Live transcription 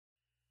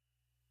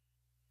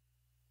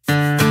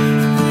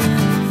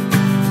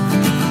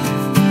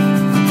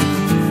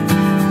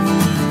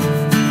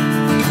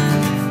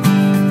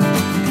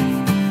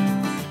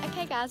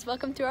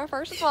welcome to our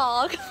first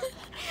vlog.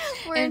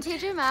 We're in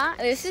TJ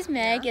Maxx. This is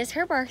Meg. It's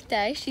her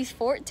birthday. She's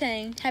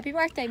 14. Happy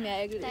birthday,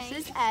 Meg. Thanks.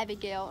 This is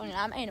Abigail, and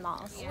I'm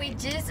Animals. We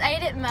just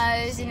ate at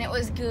Moe's and it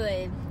was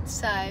good.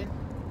 So,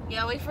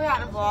 yeah, we forgot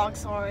to vlog,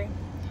 sorry.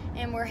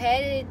 And we're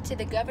headed to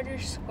the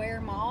Governor's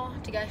Square Mall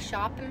to go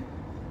shopping.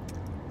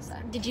 So,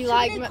 did you should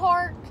like we do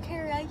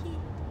karaoke?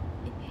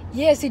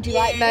 Yes, did you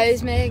like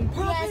Moe's, Meg?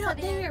 Yes, I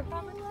did.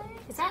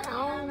 Is that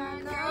on? My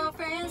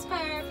girlfriend's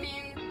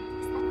perfume.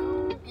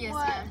 Yes,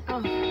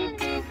 What? ma'am.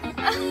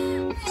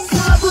 So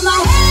I put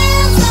my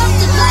hands up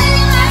to play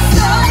my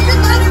song. The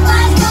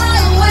butterflies fly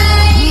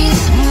away,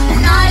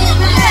 and I in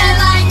my head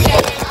like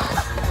it.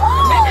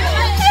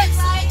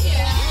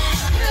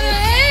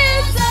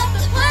 Hands up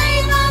to play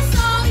my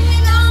song,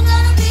 and I'm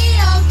gonna be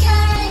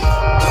okay.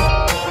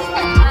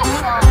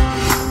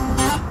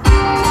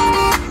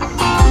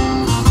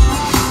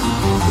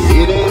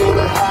 It ain't in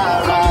the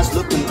high rise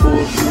looking for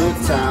a good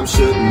time,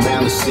 shutting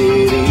down the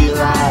city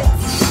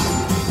lights.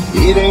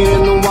 It ain't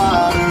in the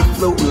water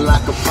floating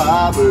like a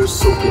bobber,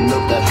 soaking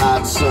up that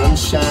hot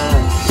sunshine.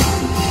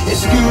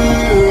 As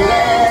good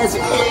as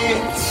it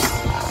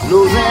gets,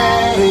 no,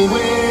 that ain't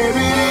where it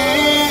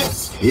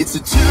is. It's a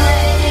 2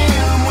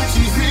 a.m. when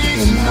she's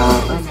reaching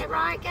home.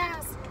 Right,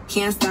 guys?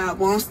 Can't stop,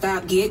 won't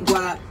stop, get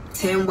guap.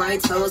 10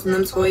 white toes and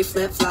them toy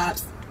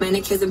flip-flops.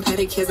 Manicures and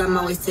pedicures, I'm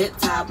always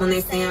tip-top. When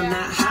they say I'm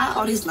not hot,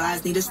 all these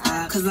lies need to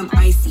stop. Cause I'm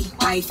icy,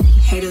 wifey,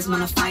 haters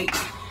wanna fight.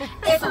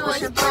 If I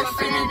was your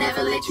boyfriend, I'd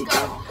never let you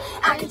go.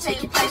 I can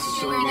take you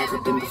places you ain't never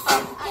been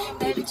before.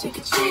 Baby, take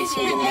a chance,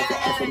 you ain't never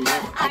ever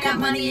know. I got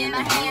money in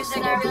my hands,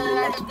 and I really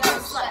like to go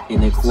slow.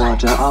 In a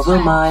quarter of a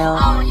mile,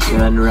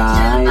 turn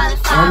right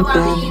and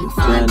then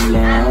turn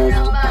left.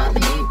 About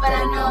me, but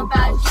I know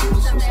about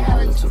you. So the hell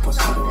is 3, 2,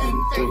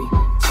 1.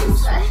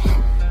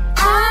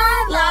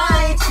 I'd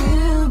like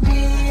to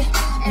be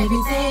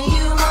everything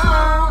you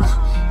want.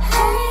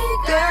 Hey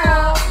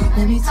girl,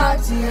 let me talk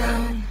to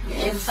you.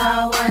 If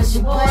I was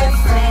your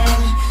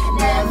boyfriend,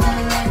 never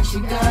let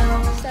you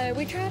go. So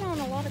we tried on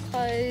a lot of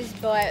clothes,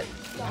 but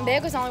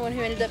Meg was the only one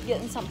who ended up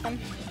getting something.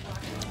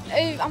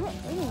 Ooh,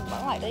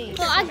 I like these.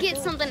 Well, I get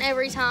something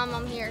every time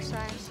I'm here, so.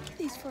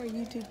 These for a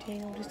YouTube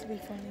channel just to be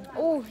funny.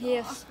 Oh,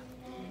 yes.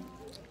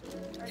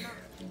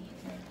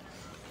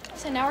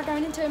 So now we're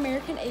going into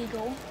American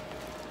Eagle.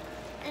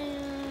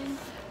 And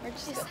we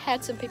just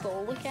had some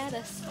people look at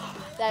us.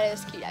 That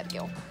is cute,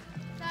 Abigail.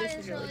 This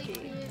is really cute.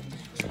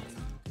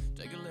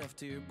 Take a left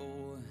here,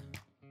 boy.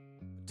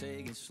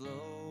 Take it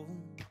slow.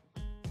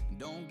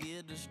 Don't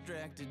get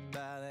distracted by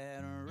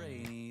that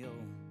radio.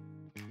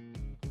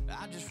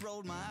 I just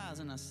rolled my eyes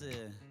and I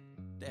said,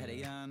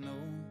 Daddy, I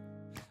know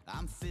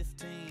I'm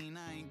 15.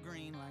 I ain't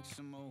green like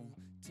some old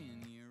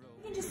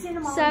 10-year-old.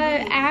 So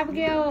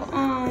Abigail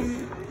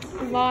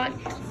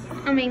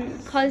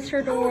closed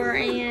her door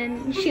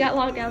and she got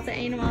locked out. So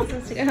Anna wants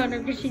us to go on her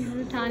because she's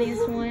the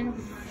tiniest one.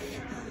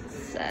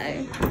 So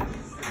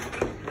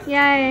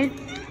yay.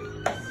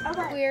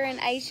 Okay. We're in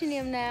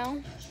H&M now,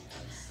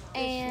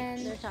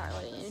 and There's not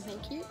really anything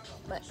cute,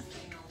 but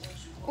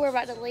we're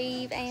about to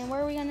leave. And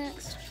where are we going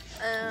next?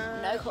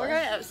 We're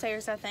going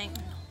upstairs, I think,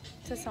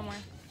 to somewhere.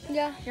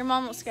 Yeah, Your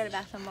mom wants to go to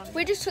Bath & Body.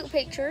 we just took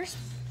pictures.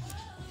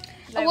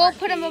 They We'll weren't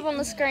put them up cute. on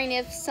the screen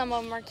if some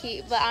of them are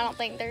cute, but I don't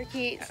think they're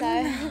cute.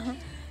 So,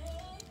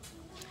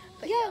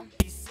 but yeah.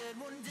 He said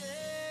one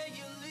day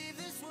you'll leave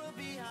this world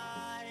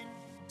behind.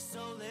 So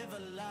live a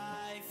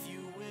life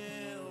you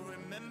will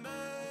remember.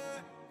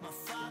 My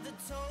father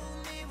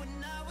told me when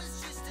I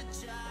was just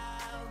a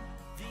child,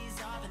 these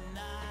are the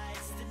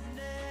nights that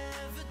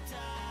never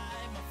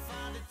die. My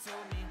father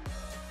told me.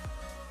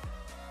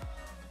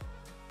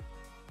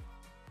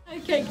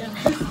 okay,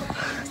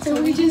 guys.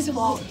 So we just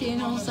walked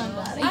in on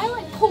somebody.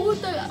 I pulled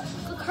the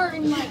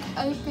curtain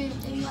open and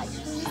she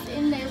was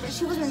in there, but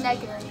she wasn't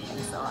naked or anything.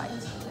 So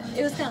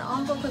It was kind of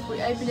awful because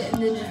we opened it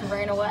and then just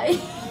ran away.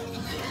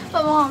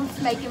 but Mom's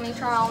making me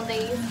try on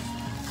these.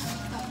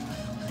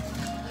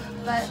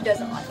 But she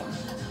doesn't like them.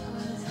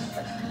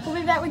 We'll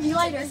be back with you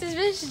later. This is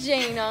Miss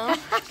Gina,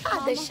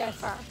 the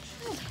chauffeur.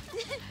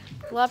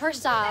 Love her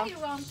style.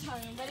 Wrong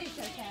tone, but it's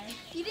okay.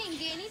 You didn't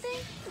get anything?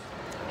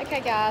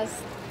 Okay,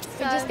 guys.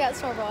 We just got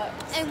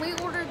Starbucks. And we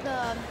ordered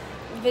the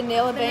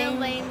Vanilla vanilla bean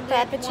bean with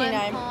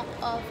frappuccino. 1 pump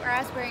of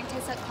raspberry and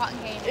tastes like cotton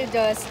candy. It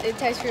does. It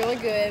tastes really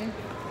good.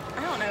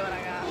 I don't know what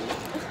I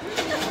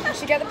got.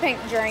 She got the pink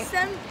drink.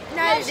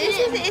 No, she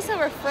didn't. it's a She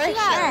refresher.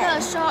 got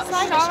the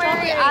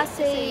strawberry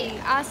acai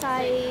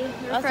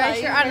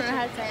refresher. I don't know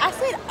how to say it. I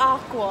said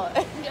aqua.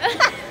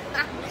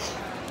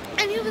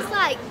 And he was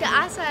like, the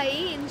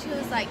acai, and she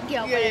was like,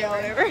 yeah,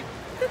 whatever.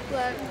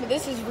 But But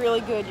this is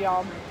really good,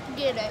 y'all.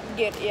 get it.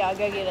 Yeah,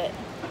 go get it.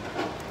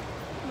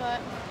 But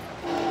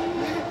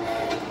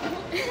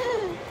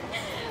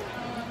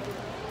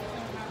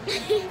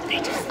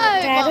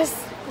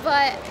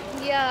but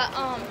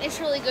yeah, it's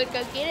really good.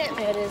 Go get it.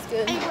 It is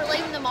good. And we're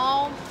leaving the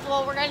mall.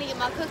 Well, we're gonna get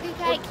my cookie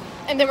cake.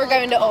 And then we're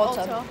going to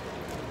Ulta.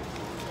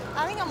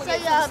 I think I'm So gonna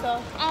get some yeah,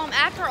 stuff.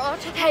 after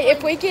Ulta. Hey,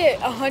 if we get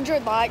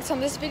 100 likes on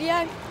this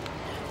video,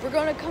 we're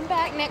gonna come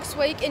back next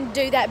week and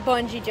do that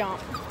bungee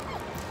jump.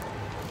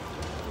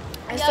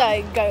 And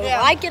so go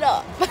like it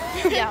up.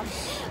 Yeah.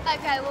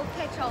 Okay, we'll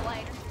catch y'all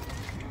later.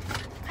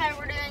 Okay,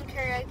 we're doing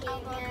karaoke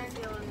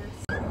again.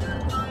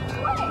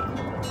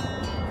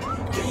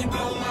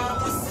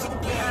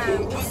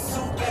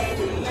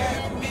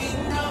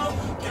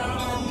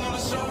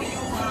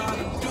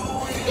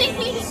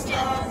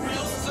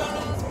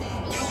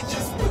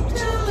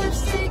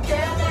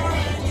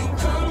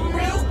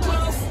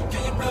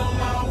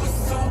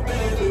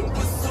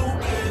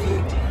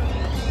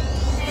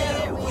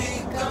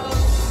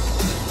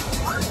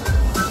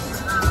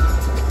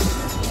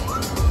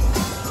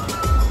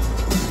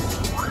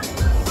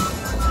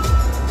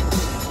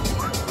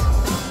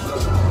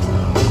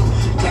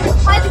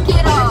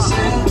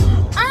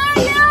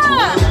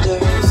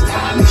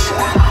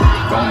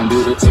 Gonna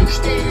do the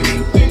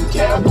two-step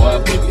cowboy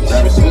boogie.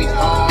 Grab a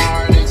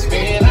sweetheart and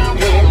spin out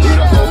with do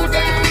the hold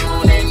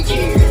down and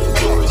get it.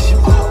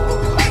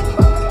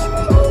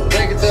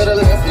 Take it to the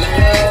left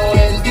now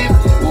and dip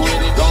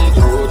with it. Gonna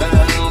throw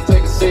down,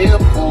 take a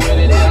sip with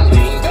it and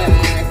lean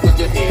back, put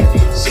your head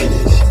in.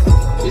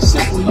 It's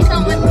simple, you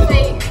can do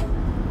it.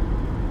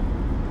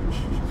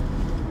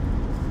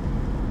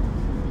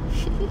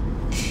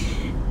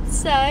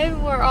 So,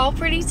 we're all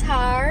pretty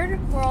tired.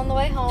 We're on the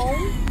way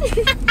home.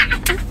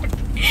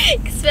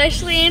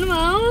 Especially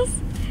animals.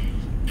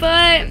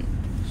 But,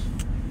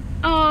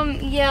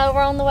 yeah,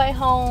 we're on the way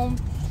home.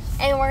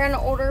 And we're going to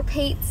order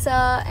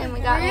pizza. And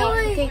we got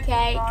cookie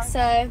cake.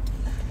 So,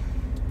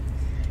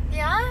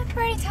 Yeah, I'm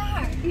pretty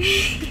tired.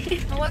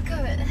 I woke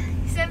up at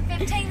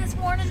 7:15 this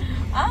morning.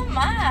 Oh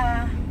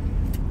my.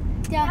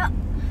 yeah.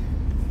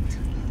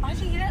 Why'd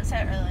you get up so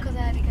early? Because I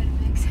had to go to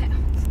Meg's house.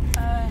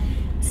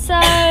 So,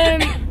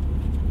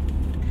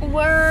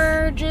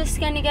 we're just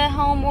going to go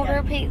home, order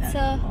a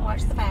pizza.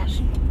 Watch The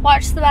Bachelor.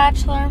 Watch The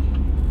Bachelor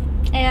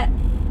at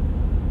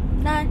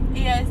 9.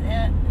 Yes,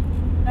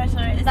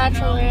 Bachelorette. Is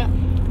Bachelorette.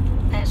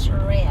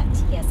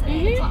 Bachelorette. Yes, at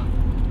 8 o'clock.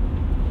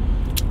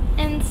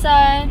 And so,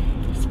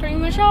 that's pretty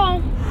much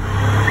all.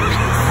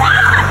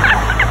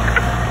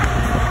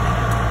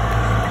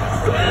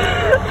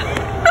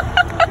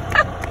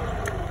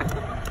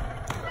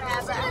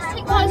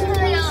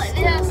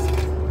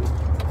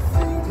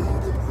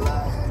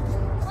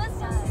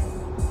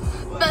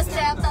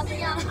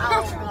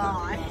 Oh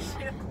gosh.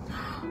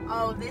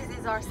 Oh, this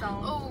is our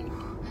song. Oh.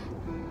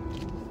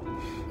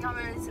 Y'all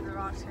remember this is the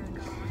rock show,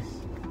 gosh.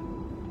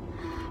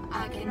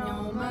 I can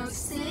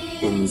almost see.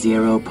 In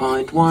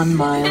 0.1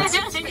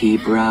 miles,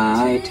 keep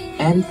right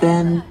and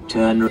then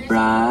turn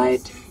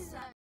right.